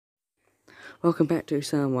Welcome back to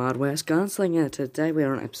some Wild West Gunslinger. Today we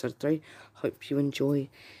are on episode 3. Hope you enjoy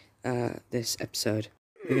this episode.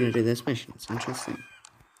 We're going to do this mission. It's interesting.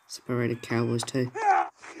 Separated Cowboys too.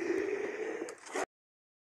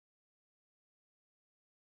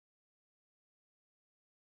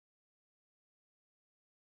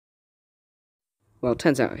 Well, it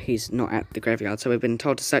turns out he's not at the graveyard, so we've been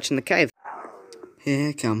told to search in the cave.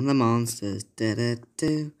 Here come the monsters,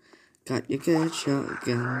 da-da-do. Got your good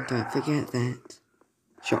shotgun, don't forget that.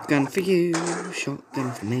 Shotgun for you,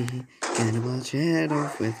 shotgun for me. Gonna watch your head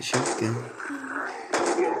off with a shotgun.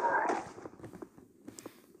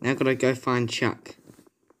 Now gotta go find Chuck.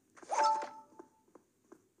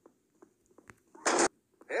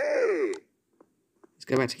 Hey! Let's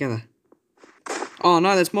go back together. Oh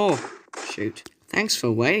no, there's more. Shoot. Thanks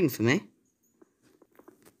for waiting for me.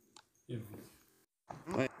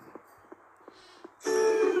 Wait.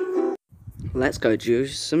 Let's go do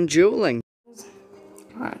some dueling.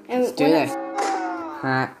 Alright, let's do this.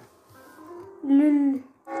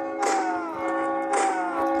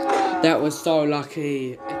 That was so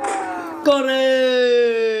lucky. Got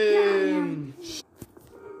him!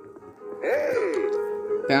 Hey!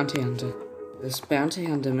 Bounty hunter. This bounty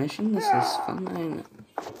hunter mission, this is fun, ain't it?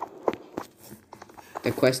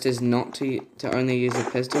 The quest is not to only use a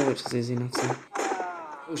pistol, which is easy enough to.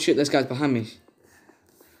 Oh shit, this guy's behind me.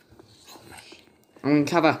 I'm in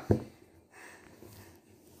cover.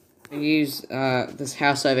 I use this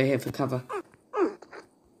house over here for cover.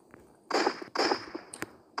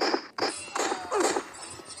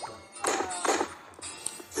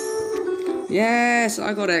 Yes,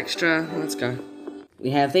 I got extra. Let's go.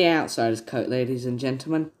 We have the outsider's coat, ladies and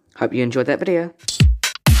gentlemen. Hope you enjoyed that video.